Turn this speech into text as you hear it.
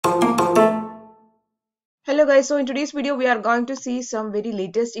Hello guys, so in today's video we are going to see some very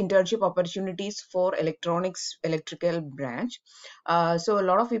latest internship opportunities for electronics electrical branch. So a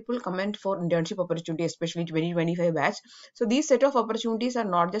lot of people comment for internship opportunity, especially 2025 batch. So these set of opportunities are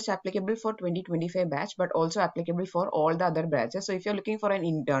not just applicable for 2025 batch but also applicable for all the other batches. So if you're looking for an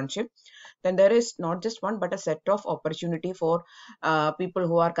internship, then there is not just one but a set of opportunity for people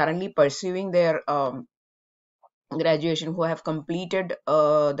who are currently pursuing their graduation, who have completed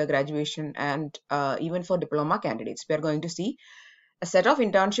the graduation, and even for diploma candidates we are going to see a set of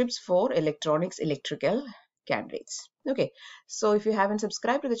internships for electronics electrical candidates. Okay, so if you haven't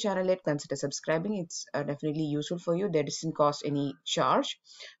subscribed to the channel yet, consider subscribing. It's definitely useful for you. There doesn't cost any charge.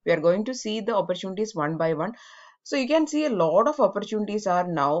 We are going to see the opportunities one by one. So you can see a lot of opportunities are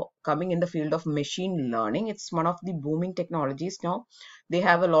now coming in the field of machine learning. It's one of the booming technologies now. They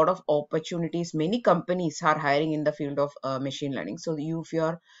have a lot of opportunities. Many companies are hiring in the field of machine learning. So if you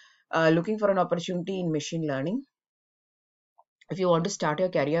are looking for an opportunity in machine learning, if you want to start your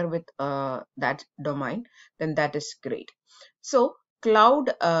career with that domain, then that is great. So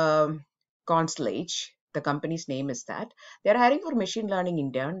Cloud Constellage, the company's name is that. They're hiring for machine learning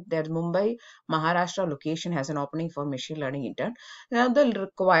intern. Their Mumbai, Maharashtra location has an opening for machine learning intern. Now the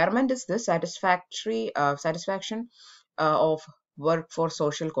requirement is this: satisfaction of work for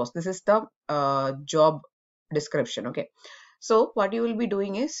social cause. This is the job description. Okay, so what you will be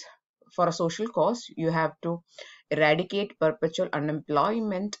doing is, for a social cause, you have to eradicate perpetual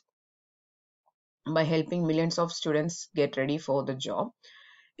unemployment by helping millions of students get ready for the job.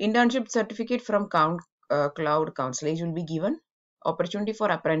 Internship certificate from Cloud Counselage will be given. Opportunity for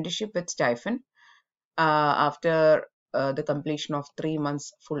apprenticeship with stipend after the completion of 3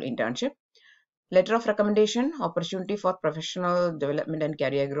 months full internship. Letter of recommendation, opportunity for professional development and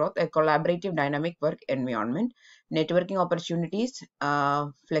career growth, a collaborative dynamic work environment, networking opportunities,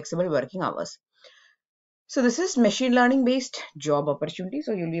 flexible working hours. So this is machine learning based job opportunity.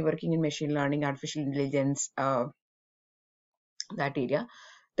 So you'll be working in machine learning, artificial intelligence, that area.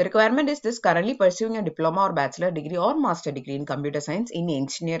 The requirement is this: currently pursuing a diploma or bachelor degree or master degree in computer science, in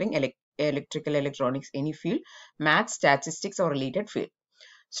engineering, electrical, electronics, any field, math, statistics or related field.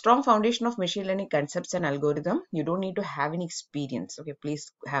 Strong foundation of machine learning concepts and algorithm. You don't need to have any experience. Okay,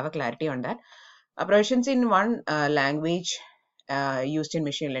 please have a clarity on that. A proficiency in one language used in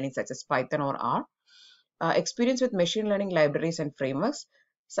machine learning, such as Python or R. Experience with machine learning libraries and frameworks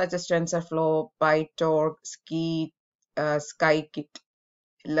such as TensorFlow, PyTorch, Scikit,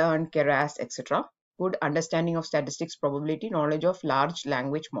 Learn, Keras, etc. Good understanding of statistics, probability, knowledge of large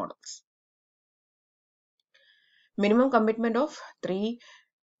language models. Minimum commitment of 3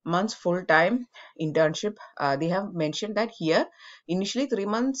 months full-time internship. They have mentioned that here initially 3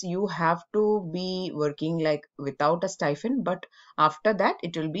 months you have to be working like without a stipend, but after that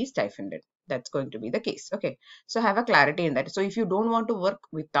it will be stipended. That's going to be the case. Okay, so have a clarity in that. So if you don't want to work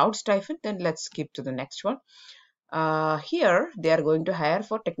without stipend, then let's skip to the next one. Here they are going to hire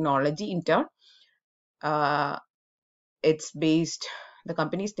for technology intern. It's based, the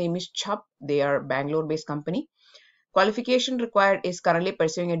company's name is Chubb. They are Bangalore based company. Qualification required is currently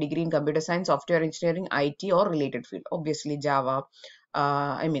pursuing a degree in computer science, software engineering, IT or related field. Obviously Java,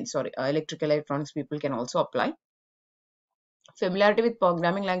 electrical electronics people can also apply. Familiarity with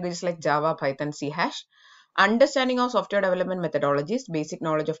programming languages like Java, Python, C hash. Understanding of software development methodologies, basic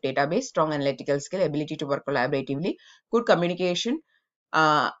knowledge of database, strong analytical skill, ability to work collaboratively, good communication,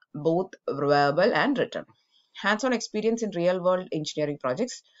 both verbal and written. Hands-on experience in real-world engineering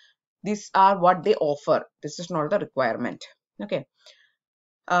projects. These are what they offer. This is not the requirement. Okay.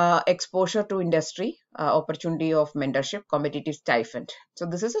 Exposure to industry, opportunity of mentorship, competitive stipend. So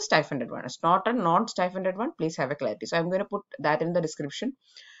this is a stipended one. It's not a non-stipended one. Please have a clarity. So I'm going to put that in the description.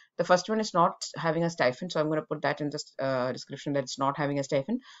 The first one is not having a stipend, so I'm going to put that in the description that it's not having a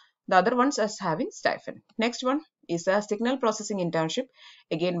stipend. The other ones is having stipend. Next one is a signal processing internship.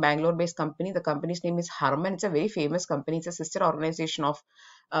 Again, Bangalore-based company. The company's name is Harman. It's a very famous company. It's a sister organization of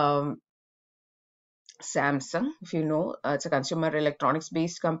Samsung. If you know, it's a consumer electronics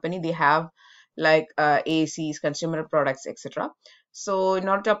based company. They have like ACs, consumer products, etc. So in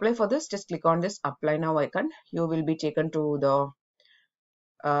order to apply for this, just click on this apply now icon. You will be taken to the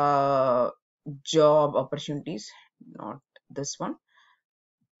job opportunities, not this one.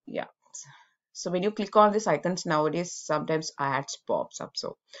 Yeah, so when you click on these icons nowadays, sometimes ads pops up.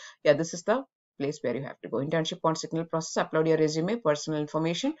 So yeah, this is the place where you have to go. Internship on signal process, upload your resume, personal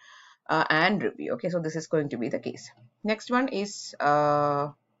information, and review. Okay, so this is going to be the case. Next one is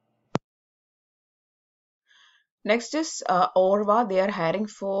Orva. They are hiring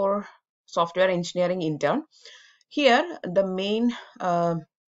for software engineering intern. Here the main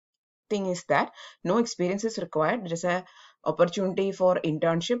thing is that no experience is required. It is a opportunity for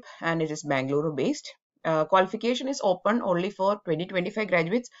internship and it is Bangalore based. Qualification is open only for 2025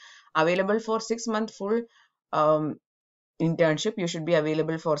 graduates, available for 6 month full um, internship. You should be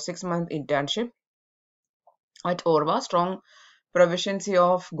available for 6 month internship at Orva. Strong proficiency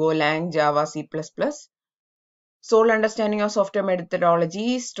of Golang, Java, C++, sole understanding of software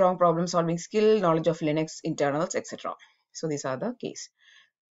methodologies, strong problem solving skill, knowledge of Linux internals, etc. So these are the case.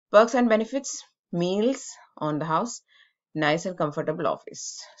 Perks and benefits: meals on the house, nice and comfortable office.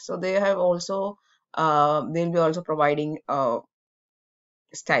 So they have also they'll be also providing a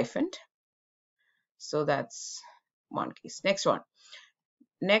stipend. So that's one case. Next one.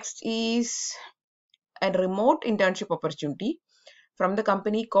 Next is a remote internship opportunity from the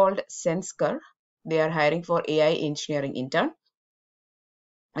company called Senskar. They are hiring for AI engineering intern.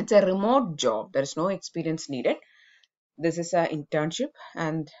 It's a remote job. There is no experience needed. This is an internship,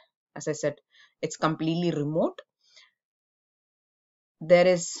 and as I said, it's completely remote. There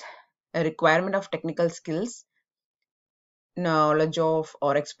is a requirement of technical skills, knowledge of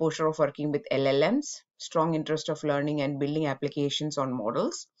or exposure of working with LLMs, strong interest of learning and building applications on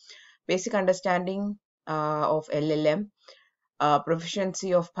models, basic understanding of LLM,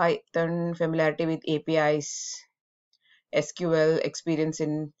 proficiency of Python, familiarity with APIs, SQL, experience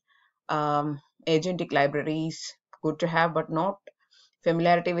in agentic libraries, good to have, but not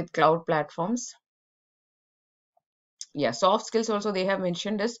familiarity with cloud platforms. Yeah, soft skills also they have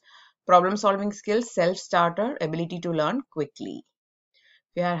mentioned is problem solving skills, self-starter, ability to learn quickly.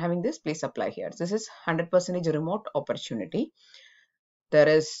 If you are having this, please apply here. This is 100% remote opportunity.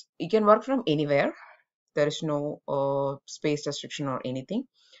 You can work from anywhere. There is no space restriction or anything.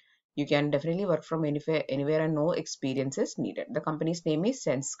 You can definitely work from anywhere and no experience is needed. The company's name is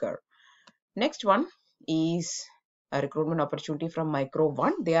Senskar. Next one is a recruitment opportunity from Micro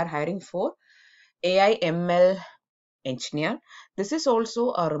One. They are hiring for AI ML engineer. This is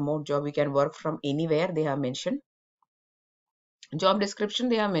also a remote job. You can work from anywhere. They have mentioned. Job description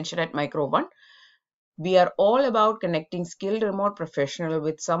they have mentioned at Micro One. We are all about connecting skilled remote professionals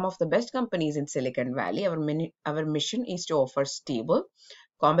with some of the best companies in Silicon Valley. Our mission is to offer stable,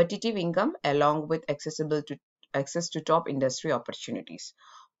 competitive income along with access to top industry opportunities.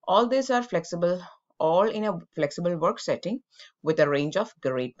 All these are flexible, all in a flexible work setting with a range of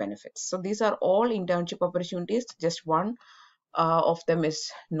great benefits. So these are all internship opportunities. Just one of them is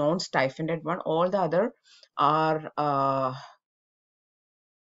non-stipended one. All the other are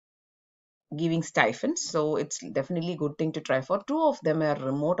giving stipends. So it's definitely a good thing to try for. Two of them are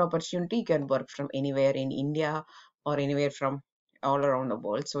remote opportunity. You can work from anywhere in India or anywhere from all around the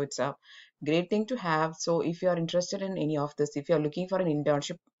world. So it's a great thing to have. So if you are interested in any of this, if you are looking for an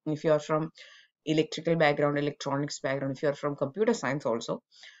internship, if you are from electrical background, electronics background, if you are from computer science also,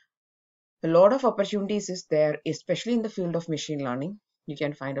 a lot of opportunities is there, especially in the field of machine learning. You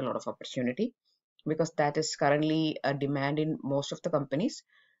can find a lot of opportunity because that is currently a demand in most of the companies.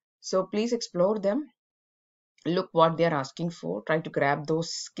 So please explore them, look what they are asking for, try to grab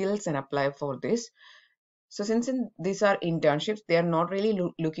those skills and apply for this. So since these are internships, they are not really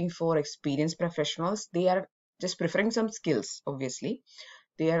looking for experienced professionals. They are just preferring some skills. Obviously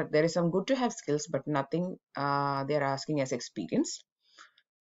there is some good to have skills, but nothing they are asking as experience.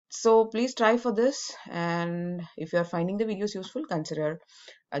 So please try for this, and if you are finding the videos useful, consider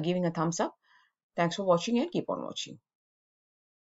giving a thumbs up. Thanks for watching and keep on watching.